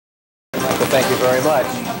Monica, thank you very much.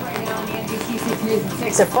 Right now on the NBC News at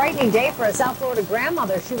 6. A frightening day for a South Florida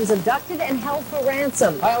grandmother. She was abducted and held for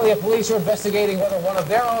ransom. Hialeah police are investigating whether one of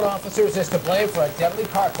their own officers is to blame for a deadly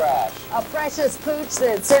car crash. A precious pooch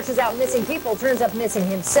that searches out missing people turns up missing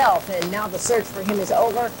himself, and now the search for him is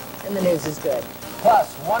over, and the news is good.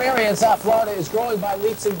 Plus, one area in South Florida is growing by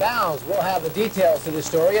leaps and bounds. We'll have the details to this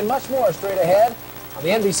story and much more straight ahead on the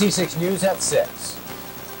NBC 6 News at 6.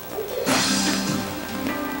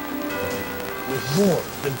 With more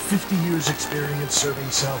than 50 years experience serving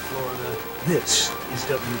South Florida, this is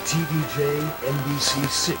WTVJ NBC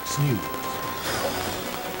 6 News.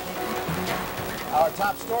 Our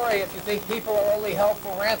top story, if you think people are only held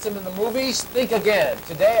for ransom in the movies, think again.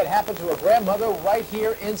 Today it happened to a grandmother right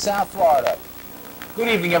here in South Florida. Good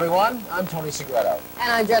evening, everyone. I'm Tony Segreto.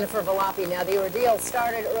 And I'm Jennifer Valapi. Now, the ordeal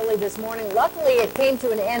started early this morning. Luckily, it came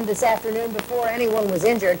to an end this afternoon before anyone was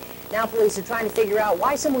injured. Now police are trying to figure out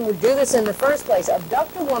why someone would do this in the first place,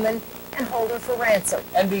 abduct a woman and hold her for ransom.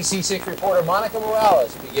 NBC 6 reporter Monica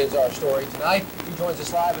Morales begins our story tonight. She joins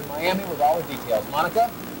us live in Miami with all the details. Monica?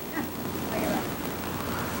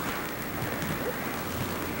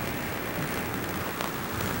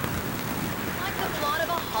 Like the plot of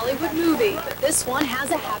a Hollywood movie, but this one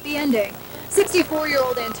has a happy ending.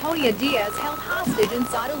 64-year-old Antonia Diaz held hostage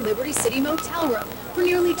inside a Liberty City motel room for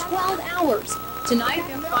nearly 12 hours. Tonight,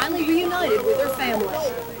 they're finally reunited with her family.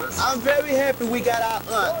 I'm very happy we got our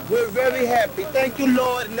aunt. We're very happy. Thank you,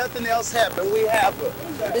 Lord. Nothing else happened. We have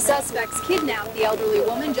her. The suspects kidnapped the elderly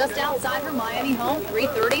woman just outside her Miami home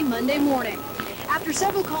 3:30 Monday morning. After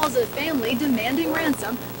several calls of family demanding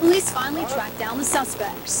ransom, police finally tracked down the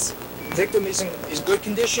suspects. The victim is in good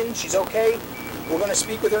condition. She's okay. We're going to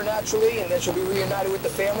speak with her naturally, and then she'll be reunited with the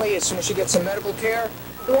family as soon as she gets some medical care.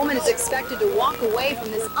 The woman is expected to walk away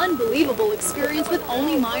from this unbelievable experience with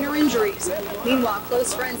only minor injuries. Meanwhile,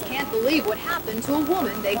 close friends can't believe what happened to a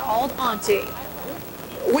woman they called Auntie.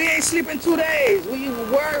 We ain't sleeping 2 days. We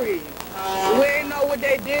were worried. We ain't know what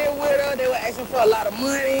they did with her. They were asking for a lot of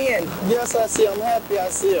money. And yes, I see her. I'm happy I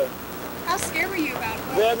see her. How scared were you about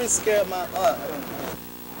her? Very scared, my aunt.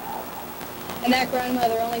 And that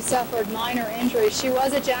grandmother only suffered minor injuries. She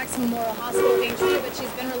was at Jackson Memorial Hospital being treated, but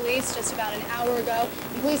she's been released just about an hour ago.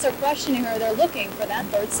 The police are questioning her. They're looking for that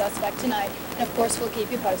third suspect tonight. And of course, we'll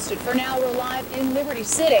keep you posted. For now, we're live in Liberty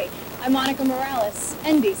City. I'm Monica Morales,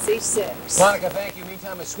 NBC 6. Monica, thank you.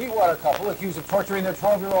 Meantime, a Sweetwater couple accused of torturing their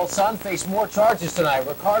 12-year-old son face more charges tonight.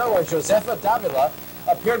 Ricardo and Josefa Davila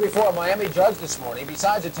appeared before a Miami judge this morning.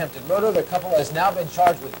 Besides attempted murder, the couple has now been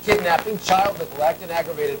charged with kidnapping, child neglect, and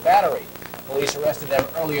aggravated battery. Police arrested them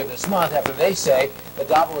earlier this month after they say the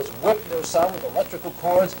Davilas whipped their son with electrical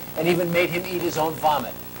cords and even made him eat his own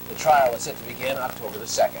vomit. The trial is set to begin October the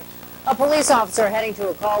 2nd. A police officer heading to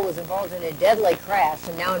a call was involved in a deadly crash,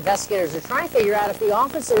 and now investigators are trying to figure out if the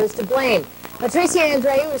officer is to blame. Patricia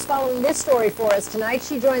Andreu is following this story for us tonight.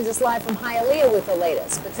 She joins us live from Hialeah with the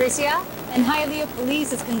latest. Patricia? And Hialeah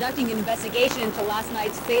police is conducting an investigation into last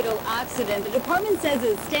night's fatal accident. The department says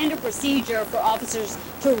it's standard procedure for officers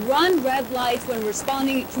to run red lights when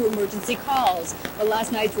responding to emergency calls. But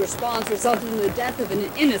last night's response resulted in the death of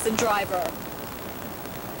an innocent driver.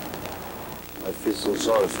 I feel so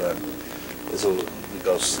sorry for him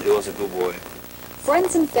because he was a good boy.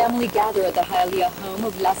 Friends and family gather at the Hialeah home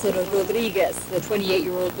of Lázaro Rodriguez. The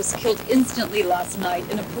 28-year-old was killed instantly last night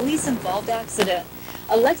in a police-involved accident.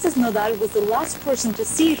 Alexis Nodal was the last person to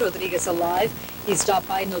see Rodriguez alive. He stopped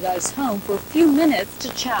by Nodal's home for a few minutes to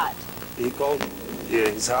chat. He called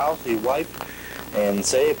his house, his wife, and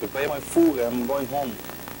said, prepare my food, I'm going home.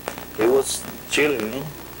 He was chilling, you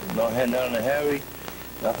know, not in a hurry,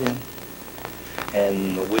 nothing.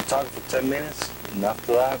 And we talked for 10 minutes, and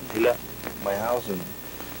after that, he left my house and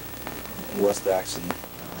was the accident.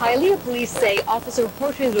 Hialeah police say Officer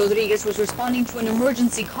Jorge Rodriguez was responding to an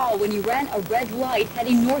emergency call when he ran a red light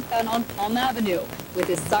heading northbound on Palm Avenue, with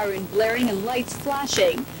his siren blaring and lights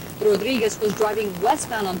flashing. Rodriguez was driving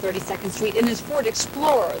westbound on 32nd Street in his Ford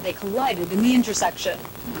Explorer. They collided in the intersection.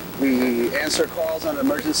 We answer calls on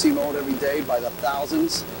emergency mode every day by the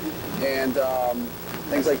thousands, and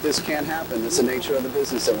things like this can happen. It's the nature of the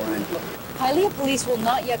business that we're in. Hialeah police will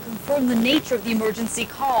not yet confirm the nature of the emergency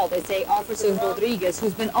call. They say Officer Rodriguez,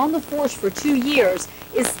 who's been on the force for 2 years,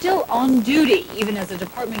 is still on duty, even as the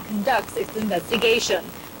department conducts its investigation.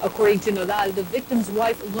 According to Nodal, the victim's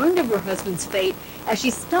wife learned of her husband's fate as she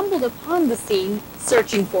stumbled upon the scene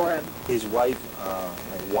searching for him. His wife,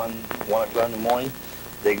 at 1 o'clock in the morning,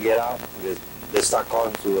 they get out, they start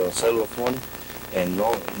calling to the cellular phone, and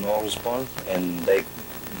no response, and they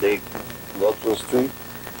go to the street,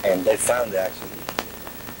 and they found the accident.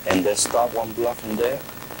 And they stopped 1 block from there,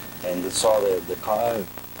 and they saw the car.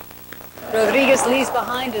 Rodriguez leaves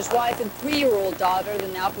behind his wife and 3-year-old daughter.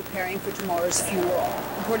 They're now preparing for tomorrow's funeral.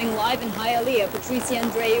 Reporting live in Hialeah, Patricia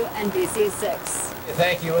Andreu, NBC 6.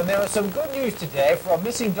 Thank you. And there was some good news today for a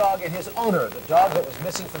missing dog and his owner. The dog that was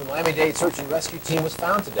missing from the Miami-Dade search and rescue team was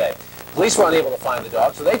found today. Police were unable to find the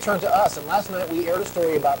dog, so they turned to us. And last night we aired a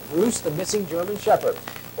story about Bruce, the missing German Shepherd.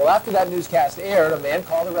 Well, after that newscast aired, a man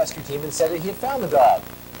called the rescue team and said that he had found the dog.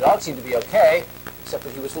 The dog seemed to be okay, except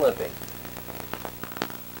that he was limping.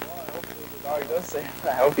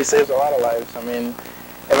 I hope he saves a lot of lives. I mean,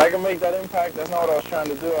 if I can make that impact, that's not what I was trying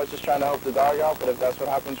to do. I was just trying to help the dog out, but if that's what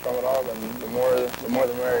happens from it all, then the more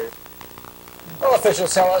the merrier. Well,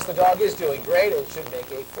 officials tell us the dog is doing great and should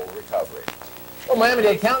make a full recovery. Well,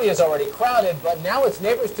 Miami-Dade County is already crowded, but now its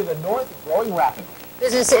neighbors to the north growing rapidly.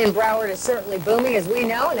 Business in Broward is certainly booming, as we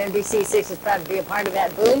know, and NBC 6 is proud to be a part of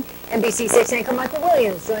that boom. NBC 6 anchor Michael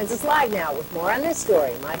Williams joins us live now with more on this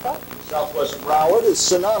story. Michael? Southwest Broward is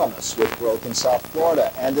synonymous with growth in South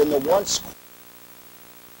Florida, and in the once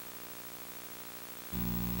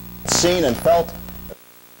seen and felt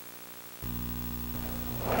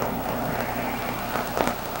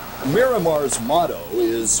Miramar's motto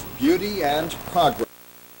is beauty and progress.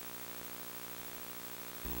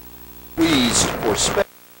 Pleased for space.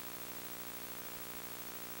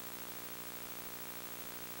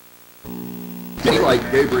 Many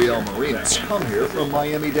like Gabriel Marinas come here from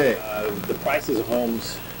Miami-Dade. The prices of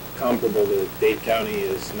homes comparable to Dade County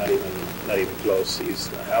is not even close. These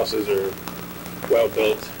houses are well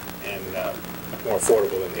built and much more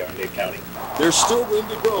affordable than they are in Dade County. There's still room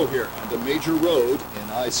to grow here, and a major road in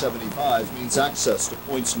I-75 means access to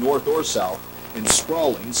points north or south in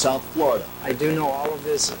sprawling South Florida. I do know all of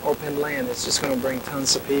this open land is just going to bring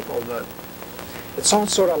tons of people, but it's all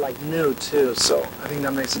sort of like new too, so I think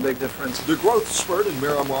that makes a big difference. The growth spurt in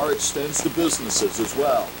Miramar extends to businesses as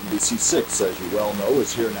well. NBC 6, as you well know,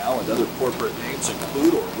 is here now, and other corporate names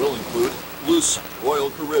include or will include Lucid, Royal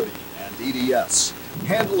Caribbean, and EDS.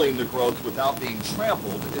 Handling the growth without being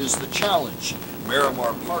trampled is the challenge.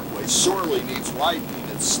 Miramar Parkway sorely needs widening.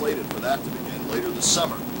 It's slated for that to begin later this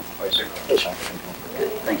summer.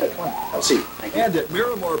 I'll see you. Thank you. And at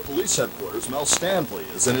Miramar Police Headquarters, Mel Stanley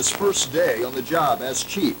is in his first day on the job as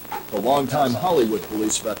chief. The longtime Hollywood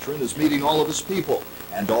police veteran is meeting all of his people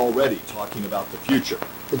and already talking about the future.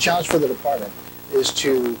 The challenge for the department is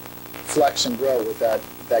to flex and grow with that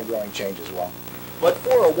growing change as well. But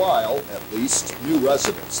for a while, at least, new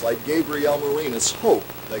residents like Gabriel Marinas hope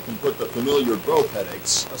they can put the familiar growth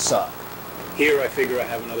headaches aside. Here I figure I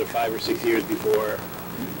have another 5 or 6 years before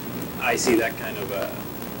I see that kind of,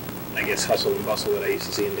 I guess, hustle and bustle that I used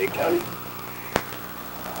to see in Dade County.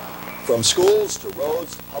 From schools to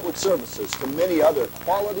roads to public services to many other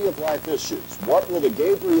quality of life issues, what will the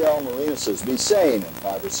Gabriel Marinas be saying in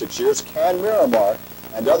 5 or 6 years? Can Miramar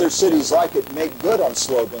and other cities like it make good on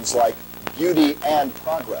slogans like beauty and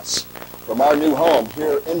progress? From our new home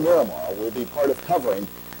here in Miramar, we'll be part of covering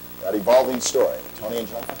that evolving story. Tony and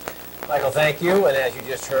Jonathan. Michael, thank you. And as you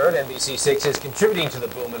just heard, NBC 6 is contributing to the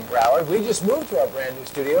boom in Broward. We just moved to our brand new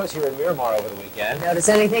studios here in Miramar over the weekend. Notice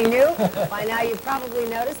anything new? By now you've probably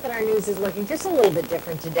noticed that our news is looking just a little bit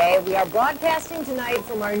different today. We are broadcasting tonight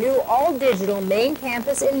from our new all-digital main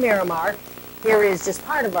campus in Miramar. Here is just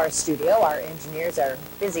part of our studio. Our engineers are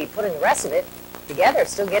busy putting the rest of it together,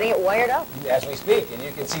 still getting it wired up. As we speak, and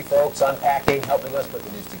you can see folks unpacking, helping us put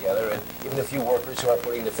the news together, and even a few workers who are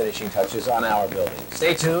putting the finishing touches on our building.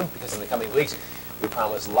 Stay tuned, because in the coming weeks, we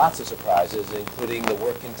promise lots of surprises, including the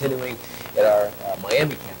work continuing at our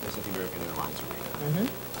Miami campus at the American Airlines Arena.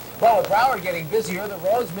 Well, with Broward getting busier, the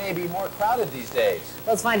roads may be more crowded these days.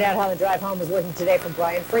 Let's find out how the drive home is looking today from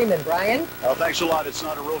Brian Freeman. Brian? Well, thanks a lot. It's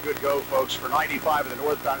not a real good go, folks. For 95 in the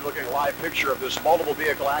northbound, you're looking at a live picture of this multiple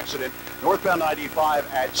vehicle accident. Northbound 95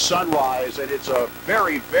 at sunrise, and it's a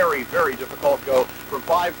very, very, very difficult go from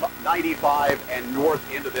 595 and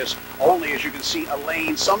north into this. Only, as you can see, a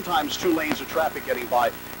lane, sometimes 2 lanes of traffic getting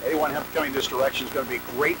by. Anyone coming this direction is going to be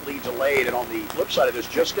greatly delayed. And on the flip side of this,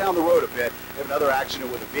 just down the road a bit, we have another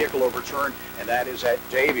accident with a vehicle overturned, and that is at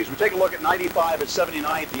Davies. We take a look at 95 at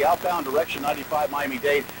 79th, the outbound direction, 95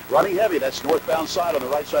 Miami-Dade, running heavy. That's northbound side on the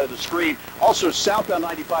right side of the screen. Also, southbound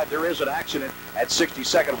 95, there is an accident at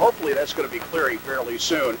 62nd. Hopefully, that's going to be clearing fairly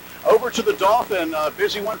soon. Over to the Dolphin,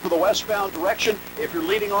 busy one for the westbound direction. If you're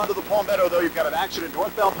leading onto the Palmetto, though, you've got an accident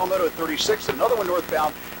northbound Palmetto at 36th, another one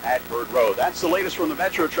northbound at Bird Road. That's the latest from the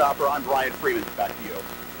Metro Chopper. I'm Brian Freeman. Back to you.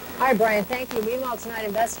 All right, Brian, thank you. Meanwhile, tonight,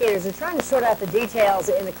 investigators are trying to sort out the details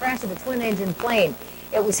in the crash of a twin-engine plane.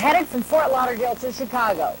 It was headed from Fort Lauderdale to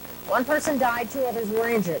Chicago. 1 person died, 2 others were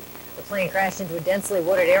injured. The plane crashed into a densely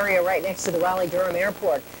wooded area right next to the Raleigh-Durham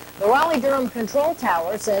Airport. The Raleigh-Durham Control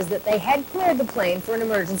Tower says that they had cleared the plane for an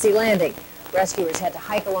emergency landing. Rescuers had to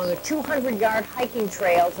hike along a 200-yard hiking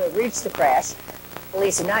trail to reach the crash.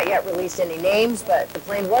 Police have not yet released any names, but the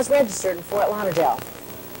plane was registered in Fort Lauderdale.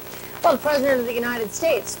 Well, the President of the United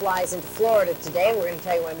States flies into Florida today. We're going to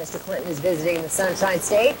tell you why Mr. Clinton is visiting the Sunshine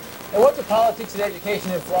State. And what do politics and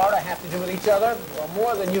education in Florida have to do with each other? Well,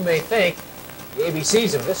 more than you may think. The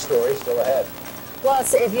ABCs of this story still ahead.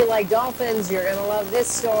 Plus, if you like dolphins, you're going to love this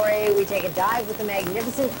story. We take a dive with the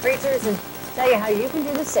magnificent creatures and tell you how you can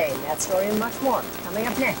do the same. That story and much more coming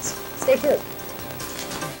up next. Stay tuned.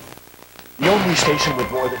 The only station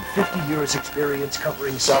with more than 50 years experience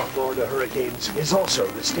covering South Florida hurricanes is also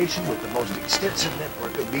the station with the most extensive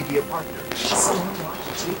network of media partners.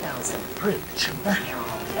 Stormwatch 2000. Print. The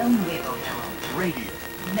Herald. El Nuevo Herald. Radio.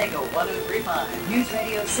 Mega 1035. News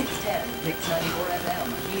Radio 610. Mix 94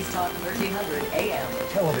 FM. News Talk 1300 AM.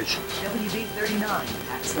 Television. WB 39.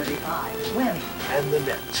 Pax 35. Whammy. And the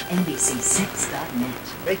net.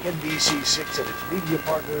 NBC6.net. Make NBC6 and its media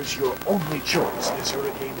partners your only choice this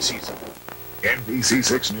hurricane season.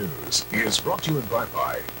 NBC6 News is brought to you in part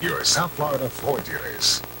by your South Florida Ford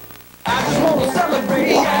dealers. I just want to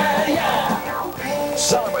celebrate, yeah, yeah.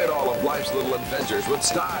 Celebrate all of life's little adventures with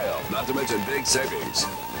style, not to mention big savings.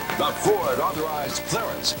 The Ford Authorized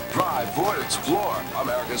Clearance. Drive Ford Explore,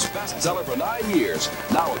 America's best seller for 9 years.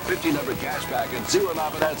 Now with $1,500 cash back and zero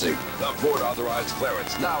down financing. The Ford Authorized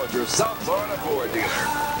Clearance. Now at your South Florida Ford dealer.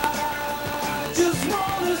 I just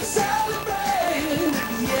want to celebrate,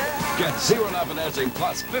 yeah. Get zero down financing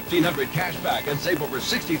plus $1,500 cash back and save over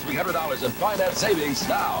 $6,300 in finance savings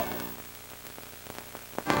now.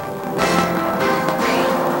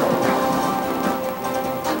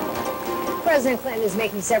 President Clinton is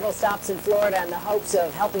making several stops in Florida in the hopes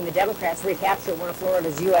of helping the Democrats recapture one of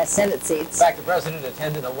Florida's U.S. Senate seats. In fact, the president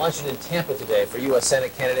attended a luncheon in Tampa today for U.S.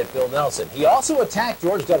 Senate candidate Bill Nelson. He also attacked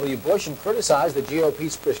George W. Bush and criticized the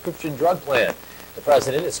GOP's prescription drug plan. The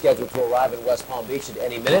president is scheduled to arrive in West Palm Beach at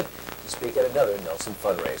any minute to speak at another Nelson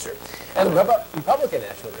fundraiser. And the Republican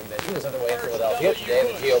National Convention is underway in Philadelphia.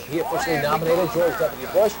 Today, the GOP officially nominated George W.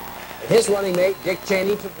 Bush and his running mate, Dick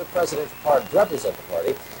Cheney, to the presidential party to represent the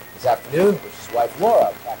party. This afternoon, Bush's wife,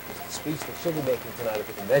 Laura, practiced the speech that she'll be making tonight at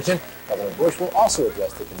the convention. Governor Bush will also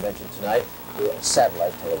address the convention tonight through a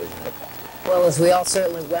satellite television broadcast. Well, as we all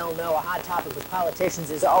certainly well know, a hot topic with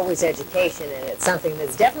politicians is always education, and it's something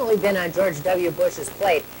that's definitely been on George W. Bush's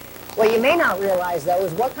plate. What you may not realize, though,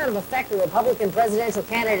 is what kind of effect the Republican presidential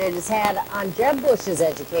candidate has had on Jeb Bush's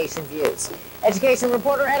education views. Education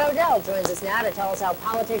reporter Ed Odell joins us now to tell us how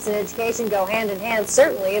politics and education go hand in hand,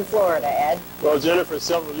 certainly in Florida. Ed? Well, Jennifer,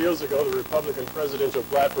 several years ago, the Republican presidential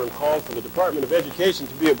platform called for the Department of Education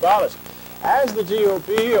to be abolished. As the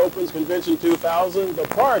GOP opens Convention 2000, the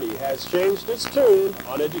party has changed its tune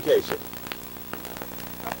on education.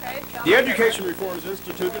 The education reforms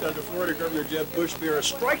instituted under Florida Governor Jeb Bush bear a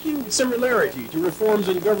striking similarity to reforms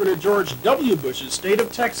in Governor George W. Bush's state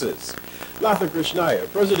of Texas. Latha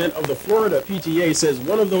Krishnaya, president of the Florida PTA, says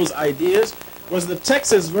one of those ideas was the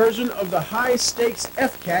Texas version of the high-stakes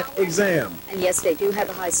FCAT exam. And yes, they do have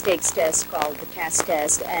a high-stakes test called the CAS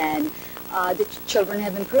test, and the children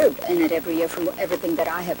have improved in it every year from everything that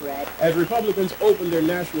I have read. As Republicans open their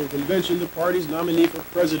national convention, the party's nominee for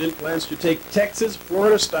president plans to take Texas,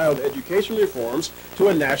 Florida-styled education reforms to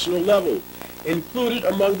a national level. Included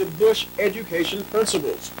among the Bush education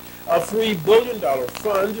principles, a $3 billion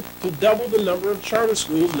fund to double the number of charter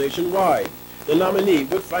schools nationwide. The nominee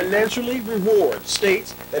would financially reward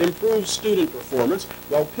states that improve student performance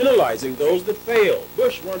while penalizing those that fail.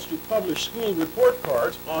 Bush wants to publish school report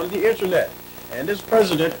cards on the internet. And as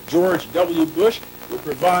president, George W. Bush will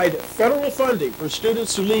provide federal funding for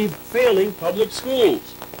students who leave failing public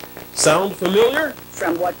schools. Sound familiar?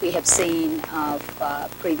 From what we have seen of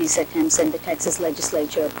previous attempts in the Texas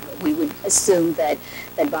legislature, we would assume that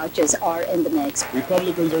vouchers are in the mix.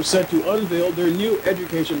 Republicans are set to unveil their new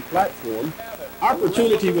education platform,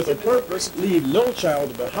 Opportunity with a Purpose, Leave No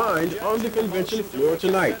Child Behind, on the convention floor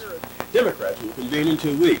tonight. Democrats will convene in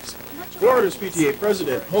 2 weeks. Florida's PTA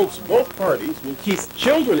president hopes both parties will keep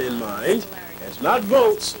children in mind as not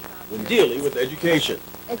votes when dealing with education.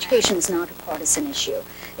 Education is not a partisan issue.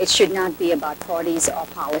 It should not be about parties or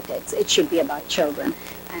politics. It should be about children.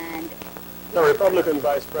 And the Republican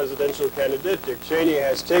vice presidential candidate, Dick Cheney,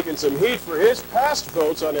 has taken some heat for his past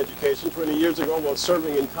votes on education. 20 years ago, while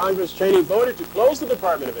serving in Congress, Cheney voted to close the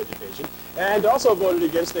Department of Education and also voted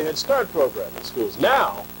against the Head Start program in schools.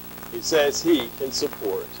 Now, he says he can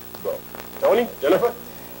support both. Tony, Jennifer?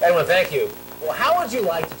 Edwin, thank you. Well, how would you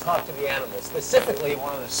like to talk to the animals, specifically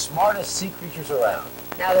one of the smartest sea creatures around?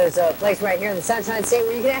 Now there's a place right here in the Sunshine State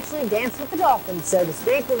where you can actually dance with the dolphins, so to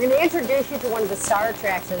speak. We're going to introduce you to one of the star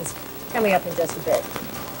attractions coming up in just a bit.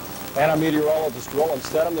 And I'm meteorologist Roland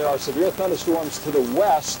Stedham. There are severe thunderstorms to the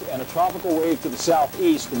west and a tropical wave to the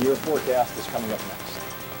southeast, and your forecast is coming up next.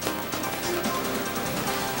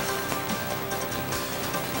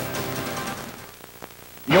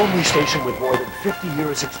 The only station with more than 50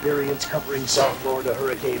 years experience covering South Florida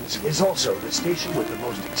hurricanes is also the station with the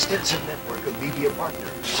most extensive network of media partners.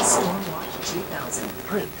 Stormwatch 2000.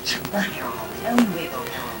 Print. The Herald. El Nuevo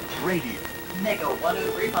Herald. Radio. Mega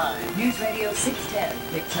 1035. News Radio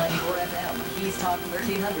 610. Mix 94 FM. Keys Talk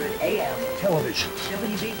 1300 AM. Television.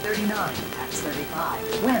 WB 39. Pax 35.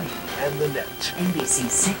 Whammy. And the net.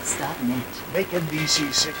 NBC6.net. Make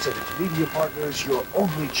NBC6 and its media partners your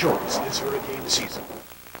only choice this hurricane season.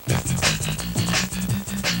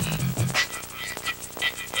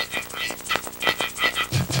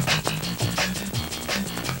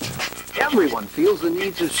 Everyone feels the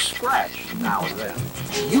need to scratch now and then.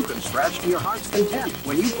 You can scratch to your heart's content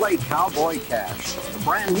when you play Cowboy Cash, the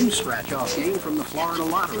brand new scratch-off game from the Florida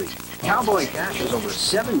Lottery. Cowboy Cash has over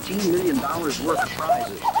 $17 million worth of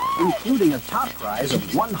prizes, including a top prize of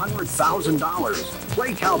 $100,000.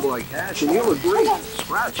 Play Cowboy Cash and you'll agree,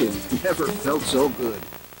 scratching never felt so good.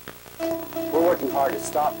 We're working hard to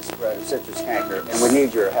stop the spread of citrus canker, and we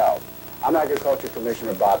need your help. I'm Agriculture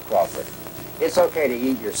Commissioner Bob Crawford. It's okay to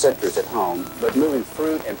eat your citrus at home, but moving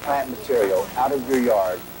fruit and plant material out of your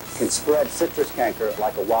yard can spread citrus canker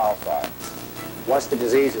like a wildfire. Once the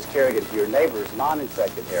disease is carried into your neighbor's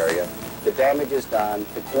non-infected area, the damage is done,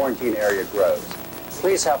 the quarantine area grows.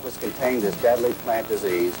 Please help us contain this deadly plant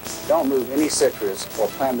disease. Don't move any citrus or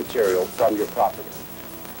plant material from your property.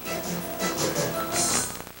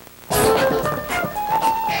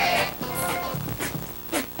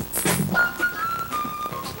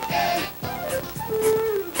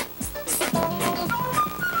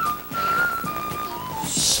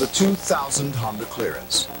 The 2000 Honda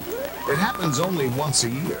Clearance. It happens only once a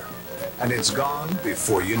year, and it's gone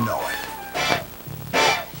before you know it.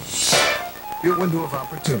 Your window of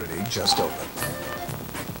opportunity just opened.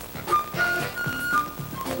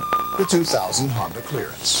 The 2000 Honda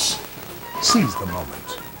Clearance. Seize the moment.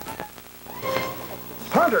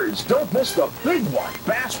 Hunters, don't miss the big one.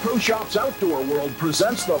 Bass Pro Shops Outdoor World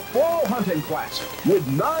presents the Fall Hunting Classic with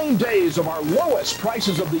 9 days of our lowest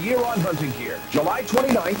prices of the year on hunting gear, July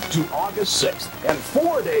 29th to August 6th, and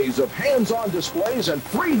 4 days of hands-on displays and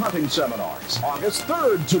free hunting seminars, August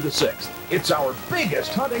 3rd to the 6th. It's our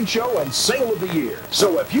biggest hunting show and sale of the year.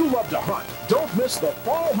 So if you love to hunt, don't miss the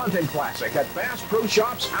Fall Hunting Classic at Bass Pro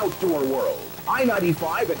Shops Outdoor World,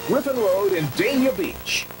 I-95 at Griffin Road in Dania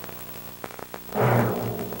Beach.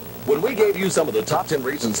 When we gave you some of the top 10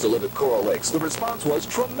 reasons to live at Coral Lakes, the response was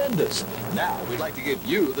tremendous. Now, we'd like to give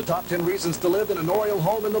you the top 10 reasons to live in an Oriole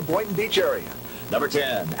home in the Boynton Beach area. Number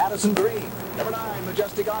 10, Addison Green. Number 9,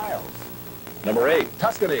 Majestic Isles. Number 8,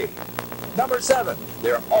 Tuscany. Number 7,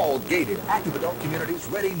 they're all gated, active adult communities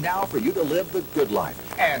ready now for you to live the good life.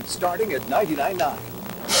 And starting at $99.9.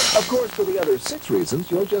 Of course, for the other 6 reasons,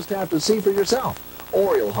 you'll just have to see for yourself.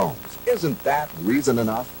 Oriole homes. Isn't that reason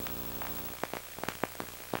enough?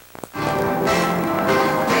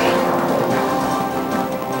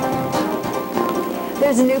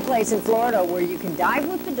 There's a new place in Florida where you can dive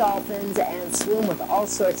with the dolphins and swim with all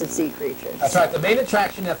sorts of sea creatures. That's right. The main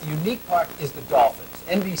attraction at the unique park is the dolphins.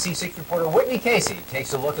 NBC6 reporter Whitney Casey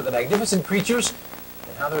takes a look at the magnificent creatures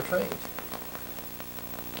and how they're trained.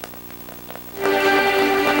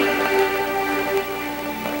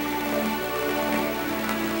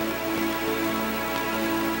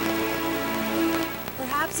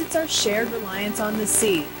 Perhaps it's our shared reliance on the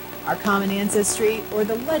sea, our common ancestry, or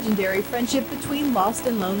the legendary friendship between lost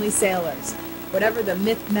and lonely sailors. Whatever the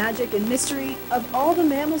myth, magic, and mystery, of all the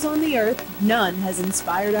mammals on the earth, none has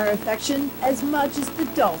inspired our affection as much as the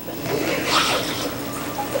dolphin.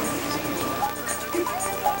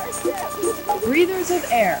 Breathers of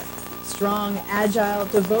air. Strong, agile,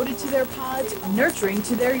 devoted to their pods, nurturing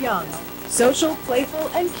to their young. Social, playful,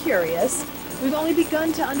 and curious, we've only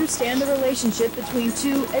begun to understand the relationship between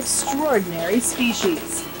two extraordinary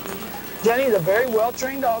species. Jenny's a very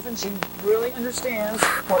well-trained dolphin. She really understands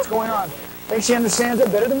what's going on. I think she understands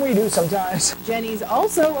it better than we do sometimes. Jenny's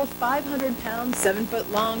also a 500-pound,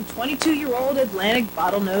 7-foot-long, 22-year-old Atlantic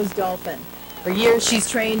bottlenose dolphin. For years, she's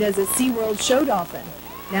trained as a SeaWorld show dolphin.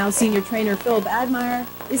 Now, senior trainer Philip Admire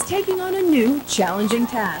is taking on a new, challenging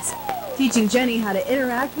task, teaching Jenny how to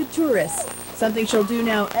interact with tourists, something she'll do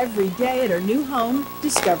now every day at her new home,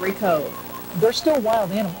 Discovery Cove. they're still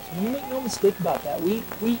wild animals. We make no mistake about that.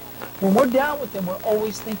 When we're down with them, we're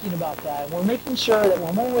always thinking about that. And we're making sure that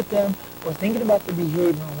when we're with them, we're thinking about their behavior,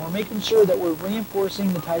 and we're making sure that we're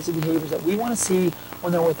reinforcing the types of behaviors that we want to see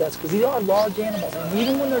when they're with us. Because these are large animals, and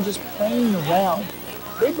even when they're just playing around,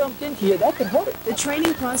 they bumped into you, that could hurt. The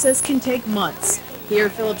training process can take months. Here,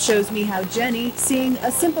 Philip shows me how Jenny, seeing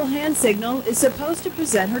a simple hand signal, is supposed to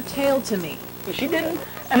present her tail to me. She didn't,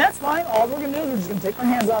 and that's fine. All we're going to do is we're just going to take our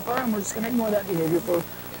hands off her, and we're just going to ignore that behavior for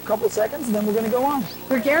a couple of seconds, and then we're going to go on.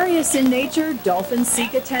 Gregarious in nature, dolphins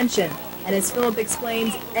seek attention. And as Philip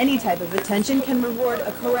explains, any type of attention can reward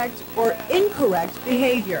a correct or incorrect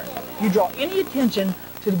behavior. You draw any attention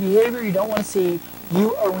to the behavior you don't want to see,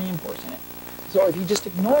 you are reinforcing it. So if you just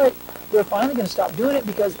ignore it, they're finally going to stop doing it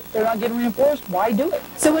because they're not getting reinforced. Why do it?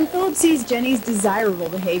 So when Philip sees Jenny's desirable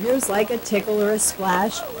behaviors like a tickle or a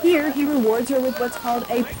splash, here he rewards her with what's called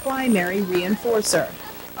a primary reinforcer.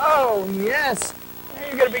 Oh, yes.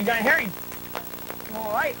 You got a big giant herring.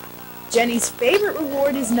 All right. Jenny's favorite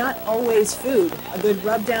reward is not always food. A good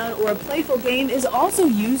rub down or a playful game is also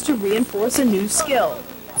used to reinforce a new skill.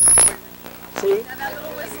 See? Now that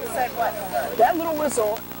little whistle said what? That little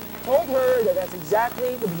whistle told her that that's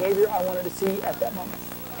exactly the behavior I wanted to see at that moment.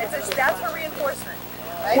 That's her reinforcement,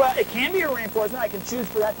 right? Well, it can be a reinforcement. I can choose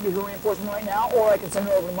for that to be her reinforcement right now, or I can send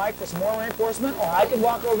her over to Mike for some more reinforcement, or I can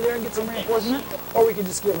walk over there and get some reinforcement, or we can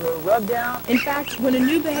just give her a rub down. In fact, when a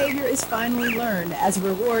new behavior is finally learned, as a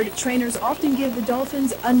reward, trainers often give the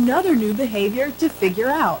dolphins another new behavior to figure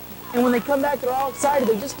out. And when they come back, they're all excited.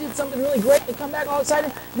 They just did something really great. They come back all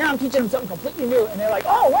excited. Now I'm teaching them something completely new. And they're like,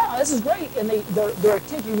 oh, wow, this is great. And their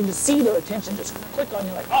attention, you can just see their attention just click on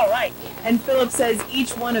you like, all right. And Philip says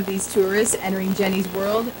each one of these tourists entering Jenny's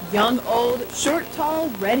world, young, old, short, tall,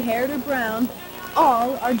 red-haired, or brown,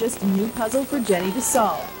 all are just a new puzzle for Jenny to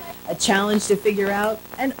solve. A challenge to figure out,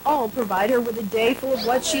 and all provide her with a day full of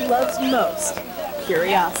what she loves most,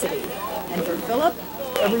 curiosity. And for Philip,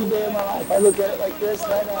 every day of my life, I look at it like this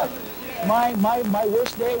right now. My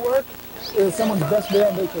worst day at work is someone's best day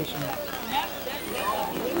on vacation.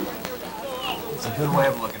 It's a good way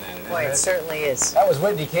of looking at it. Boy, it certainly is. That was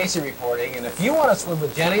Whitney Casey reporting, and if you want to swim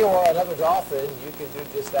with Jenny or another dolphin, you can do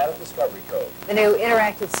just that at Discovery Cove. The new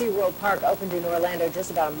interactive SeaWorld Park opened in Orlando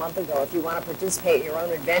just about a month ago. If you want to participate in your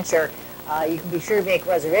own adventure, you can be sure to make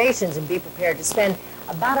reservations and be prepared to spend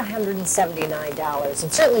about $179.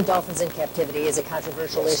 And certainly dolphins in captivity is a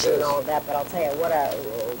controversial issue and all of that, but I'll tell you,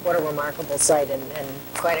 what a remarkable sight and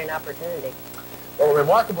quite an opportunity. Well, a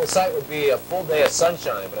remarkable sight would be a full day of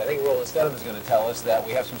sunshine, but I think Roland Stedham is going to tell us that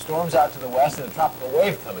we have some storms out to the west and a tropical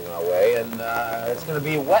wave coming our way, and it's going to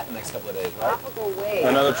be wet the next couple of days, right? Tropical wave.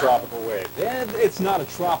 Another tropical wave. Yeah, it's not a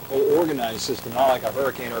tropical organized system, not like a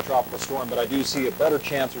hurricane or a tropical storm, but I do see a better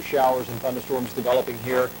chance of showers and thunderstorms developing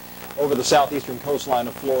here over the southeastern coastline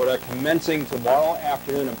of Florida, commencing tomorrow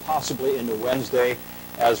afternoon and possibly into Wednesday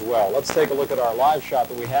as well. Let's take a look at our live shot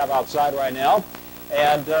that we have outside right now.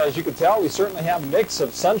 And as you can tell, we certainly have a mix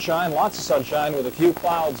of sunshine, lots of sunshine with a few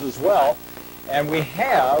clouds as well. And we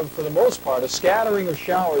have, for the most part, a scattering of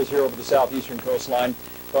showers here over the southeastern coastline.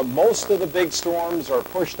 But most of the big storms are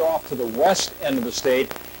pushed off to the west end of the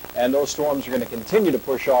state, and those storms are going to continue to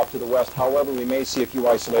push off to the west. However, we may see a few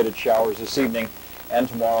isolated showers this evening and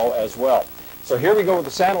tomorrow as well. So here we go with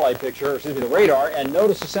the satellite picture, excuse me, the radar, and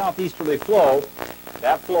notice the southeasterly flow.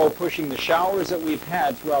 That flow pushing the showers that we've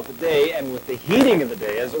had throughout the day, and with the heating of the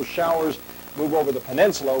day, as those showers move over the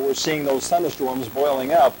peninsula, we're seeing those thunderstorms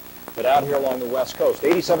boiling up, but out here along the west coast.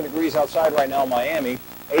 87 degrees outside right now in Miami,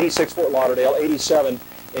 86 Fort Lauderdale, 87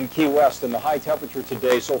 in Key West, and the high temperature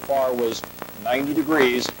today so far was 90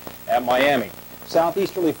 degrees at Miami.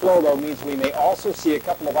 Southeasterly flow, though, means we may also see a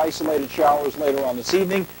couple of isolated showers later on this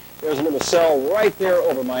evening. There's a little cell right there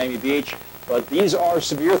over Miami Beach, but these are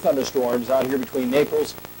severe thunderstorms out here between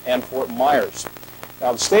Naples and Fort Myers.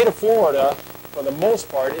 Now, the state of Florida, for the most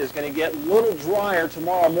part, is going to get a little drier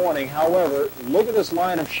tomorrow morning. However, look at this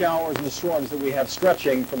line of showers and storms that we have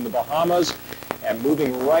stretching from the Bahamas and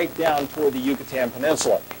moving right down toward the Yucatan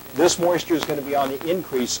Peninsula. This moisture is going to be on the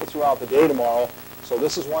increase throughout the day tomorrow. So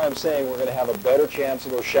this is why I'm saying we're going to have a better chance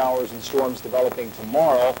of those showers and storms developing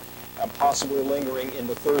tomorrow and possibly lingering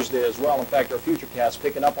into Thursday as well. In fact, our futurecast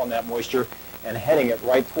picking up on that moisture and heading it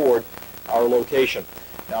right toward our location.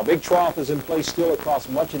 Now, big trough is in place still across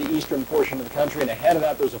much of the eastern portion of the country, and ahead of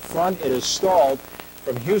that there's a front. It is stalled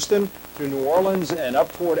from Houston through New Orleans and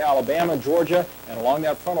up toward Alabama, Georgia, and along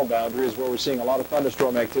that frontal boundary is where we're seeing a lot of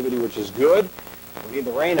thunderstorm activity, which is good. We need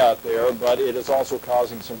the rain out there, but it is also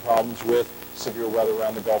causing some problems with severe weather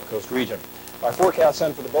around the Gulf Coast region. My forecast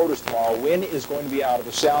then for the boaters tomorrow, wind is going to be out of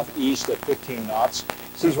the southeast at 15 knots.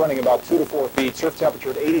 Seas running about 2 to 4 feet. Surf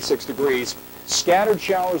temperature at 86 degrees. Scattered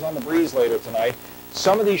showers on the breeze later tonight.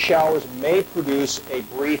 Some of these showers may produce a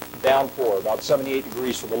brief downpour, about 78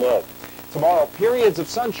 degrees for the low. Tomorrow, periods of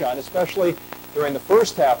sunshine, especially during the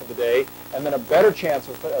first half of the day, and then a better chance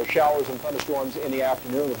of showers and thunderstorms in the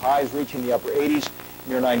afternoon, with highs reaching the upper 80s,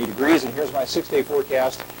 near 90 degrees. And here's my 6-day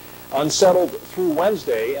forecast. Unsettled through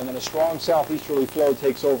Wednesday, and then a strong southeasterly flow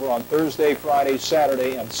takes over on Thursday, Friday,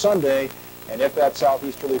 Saturday, and Sunday. And if that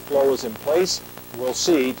southeasterly flow is in place, we'll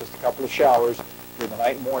see just a couple of showers through the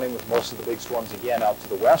night and morning, with most of the big storms again out to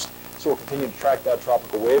the west. So we'll continue to track that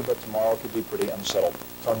tropical wave, but tomorrow could be pretty unsettled.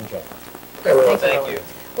 Tony and Joe. Very well, thank you.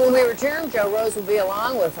 When we return, Joe Rose will be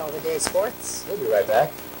along with all the day's sports. We'll be right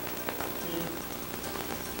back.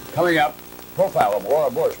 Coming up, profile of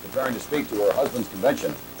Laura Bush preparing to speak to her husband's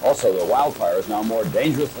convention. Also, the wildfire is now more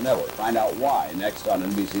dangerous than ever. Find out why next on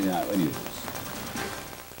NBC Nightly News.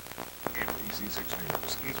 NBC 6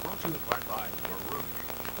 News is brought to you by Maroon.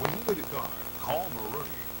 When you need a car, call Maroon.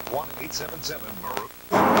 1-877-MAROON.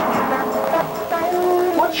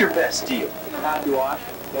 What's your best deal? Happy wash,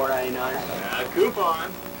 $4.99.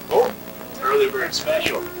 Coupon. Oh, early bird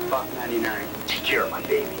special, $1.99. Take care of my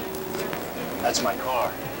baby. That's my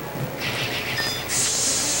car.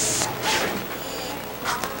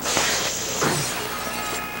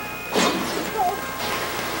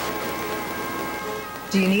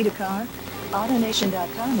 Do you need a car?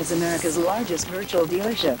 AutoNation.com is America's largest virtual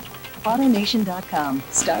dealership. AutoNation.com.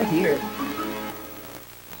 Start here.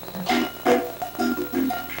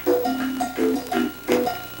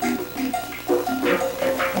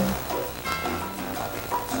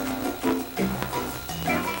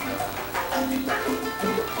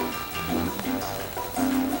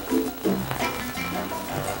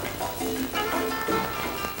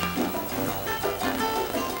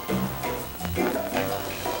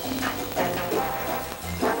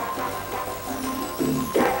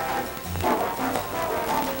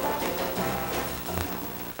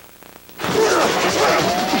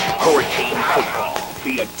 Hurricane football.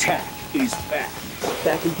 The attack is back.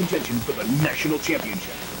 Back in contention for the national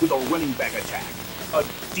championship with a running back attack, a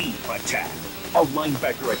deep attack, a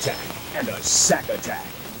linebacker attack, and a sack attack.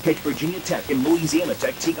 Catch Virginia Tech and Louisiana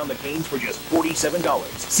Tech take on the Canes for just $47.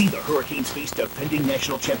 See the Hurricanes face defending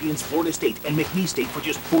national champions Florida State and McNeese State for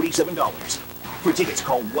just $47. For tickets,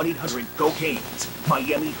 call 1-800-GO-CANES.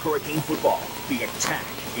 Miami Hurricane football. The attack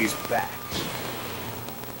is back.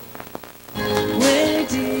 Where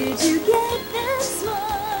did you get that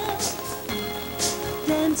smile?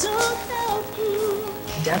 Dental Health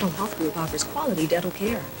Group. Dental Health Group offers quality dental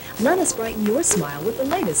care. Let us brighten your smile with the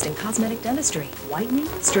latest in cosmetic dentistry. Whitening,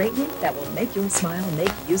 straightening that will make your smile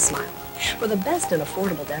make you smile. For the best and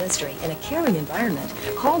affordable dentistry in a caring environment,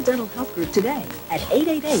 call Dental Health Group today at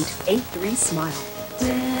 888-83-SMILE.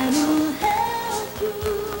 Dental Health Group.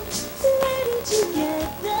 Where did you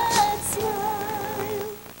get that smile?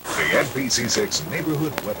 The NBC6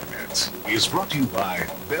 Neighborhood Weather Minute is brought to you by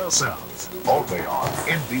Bell South, only on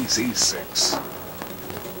NBC6.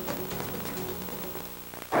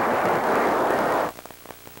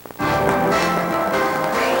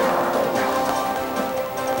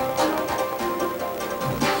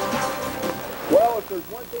 Well, if there's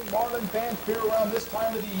one thing Marlin fans fear around this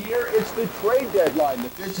time of the year, it's the trade deadline. The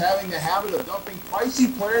Fish having the habit of dumping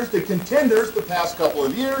pricey players to contenders the past couple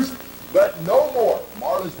of years, but no more.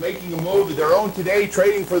 Marlins making a move of their own today,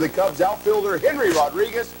 trading for the Cubs outfielder Henry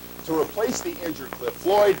Rodriguez to replace the injured Cliff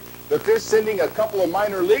Floyd. The Fish sending a couple of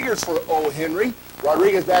minor leaguers for O. Henry.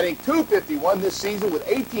 Rodriguez batting .251 this season with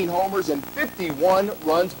 18 homers and 51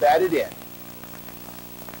 runs batted in.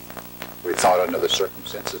 We thought under the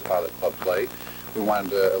circumstances of how the club played, we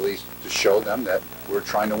wanted to at least to show them that we're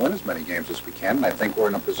trying to win as many games as we can. And I think we're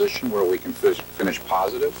in a position where we can finish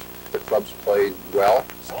positive. The club's played well.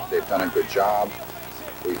 They've done a good job.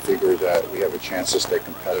 We figure that we have a chance to stay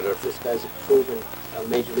competitive. This guy's a proven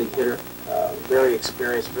major league hitter, very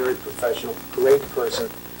experienced, very professional, great person.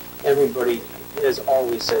 Everybody has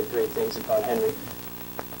always said great things about Henry.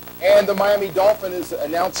 And the Miami Dolphins is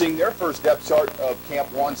announcing their first depth chart of Camp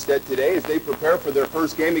Wanstead today as they prepare for their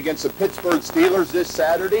first game against the Pittsburgh Steelers this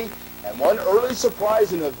Saturday. And one early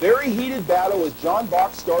surprise in a very heated battle is John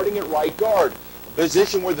Bach starting at right guard, a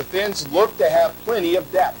position where the Fins look to have plenty of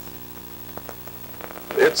depth.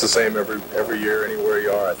 It's the same every year, anywhere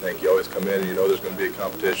you are. I think you always come in and you know there's going to be a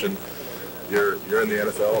competition. You're in the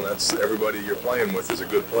NFL, and that's everybody you're playing with is a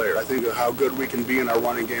good player. I think how good we can be in our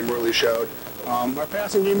running game really showed. Our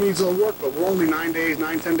passing game needs a little work, but we're only 10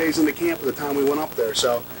 days into camp at the time we went up there.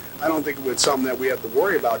 So I don't think it's something that we have to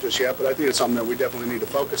worry about just yet, but I think it's something that we definitely need to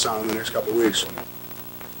focus on in the next couple of weeks.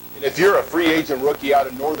 And if you're a free agent rookie out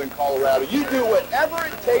of northern Colorado, you do whatever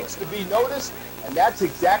it takes to be noticed, and that's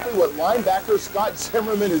exactly what linebacker Scott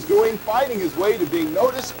Zimmerman is doing, fighting his way to being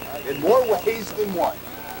noticed in more ways than one.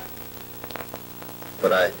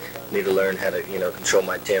 But I need to learn how to, control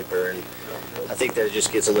my temper, and I think that it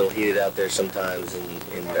just gets a little heated out there sometimes,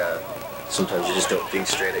 and sometimes you just don't think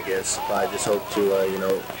straight, I guess. But I just hope to,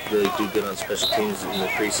 really do good on special teams in the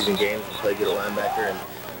preseason games and play good at linebacker and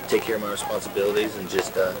take care of my responsibilities and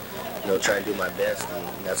just, try and do my best,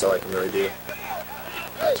 and that's all I can really do.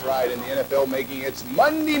 That's right, in the NFL making its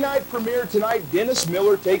Monday night premiere tonight, Dennis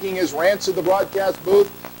Miller taking his rants to the broadcast booth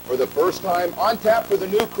for the first time. On tap for the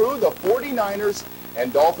new crew, the 49ers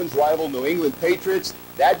and Dolphins rival New England Patriots.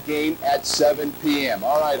 That game at 7 p.m.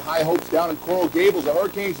 All right, high hopes down in Coral Gables. The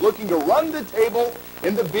Hurricanes looking to run the table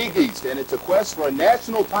in the Big East, and it's a quest for a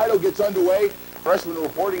national title gets underway. Freshman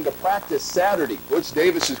reporting to practice Saturday. Butch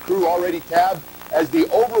Davis's crew already tabbed as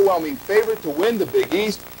the overwhelming favorite to win the Big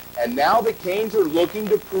East, and now the Canes are looking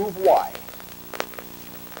to prove why.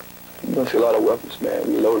 You're going to see a lot of weapons, man.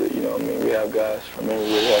 We loaded, We have guys from everywhere.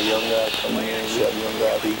 We have young guys coming in. We have young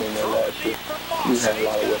guys who've been there last year. We have a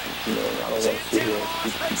lot of weapons, and I don't want to sit here and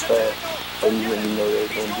speak too fast. But you know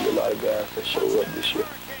there's going to be a lot of guys that show up this year.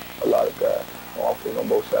 A lot of guys, offering on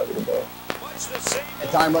both sides of the ball. And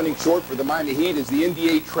time running short for the Miami Heat as the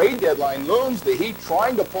NBA trade deadline looms. The Heat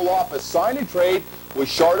trying to pull off a sign and trade with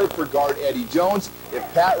Charlotte for guard Eddie Jones. If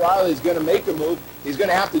Pat Riley is going to make a move, he's going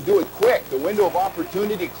to have to do it quick. The window of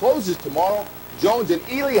opportunity closes tomorrow. Jones, an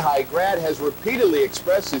Ely High grad, has repeatedly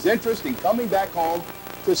expressed his interest in coming back home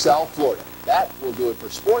to South Florida. That will do it for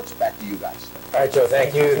sports. Back to you guys. All right, Joe,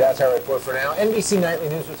 thank you. That's our report for now. NBC Nightly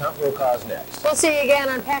News with Tom Brokaw next. We'll see you again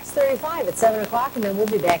on PAX 35 at 7 o'clock, and then we'll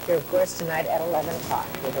be back here, of course, tonight at 11 o'clock.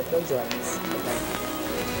 We hope you'll join us. Good night.